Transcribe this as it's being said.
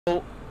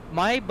So,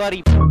 my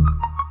buddy,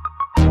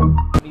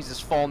 he's his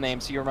full name,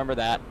 so you remember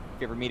that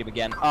if you ever meet him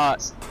again.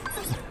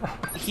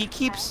 He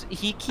keeps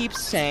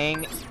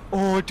saying,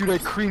 "Oh, dude, I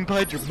cream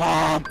pied your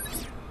mom."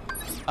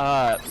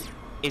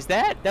 Is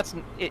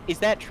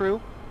that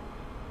true?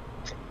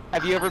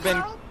 Have you ever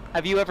been?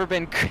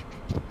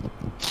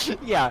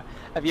 Yeah.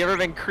 Have you ever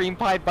been cream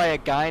pied by a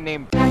guy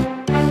named? Well,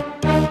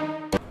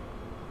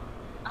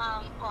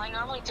 I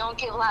normally don't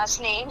give last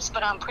names,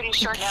 but I'm pretty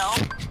sure no.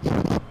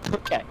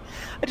 Okay,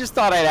 I just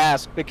thought I'd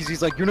ask because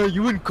he's like, you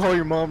wouldn't call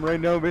your mom right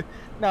now, but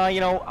no,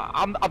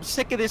 I'm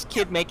sick of this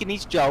kid making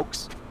these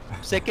jokes.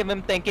 I'm sick of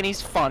him thinking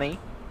he's funny.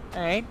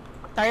 All right,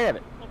 tired of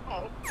it.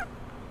 Okay.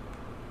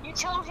 You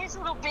tell his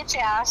little bitch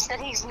ass that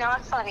he's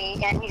not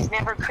funny and he's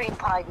never cream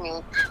pied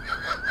me.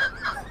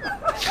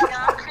 I'm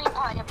not cream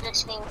pied a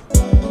bitch named.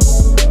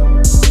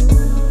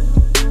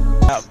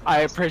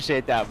 I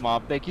appreciate that,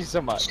 Mom. Thank you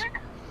so much.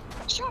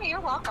 Sure, you're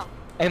welcome.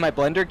 Hey, my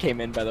blender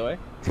came in, by the way.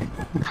 Do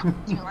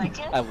you like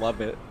it? I love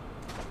it.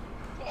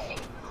 Okay.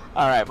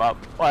 All right, Mom.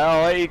 Well,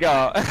 I'll let you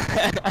go.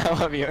 I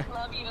love you.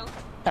 Love you. All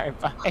right,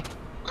 bye.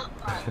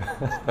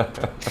 Bye.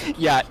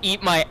 Yeah,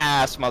 eat my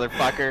ass,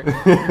 motherfucker.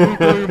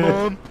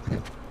 Mom.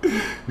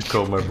 You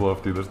called my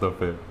bluff, dude. That's not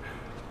fair.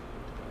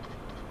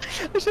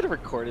 I should have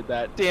recorded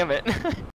that. Damn it.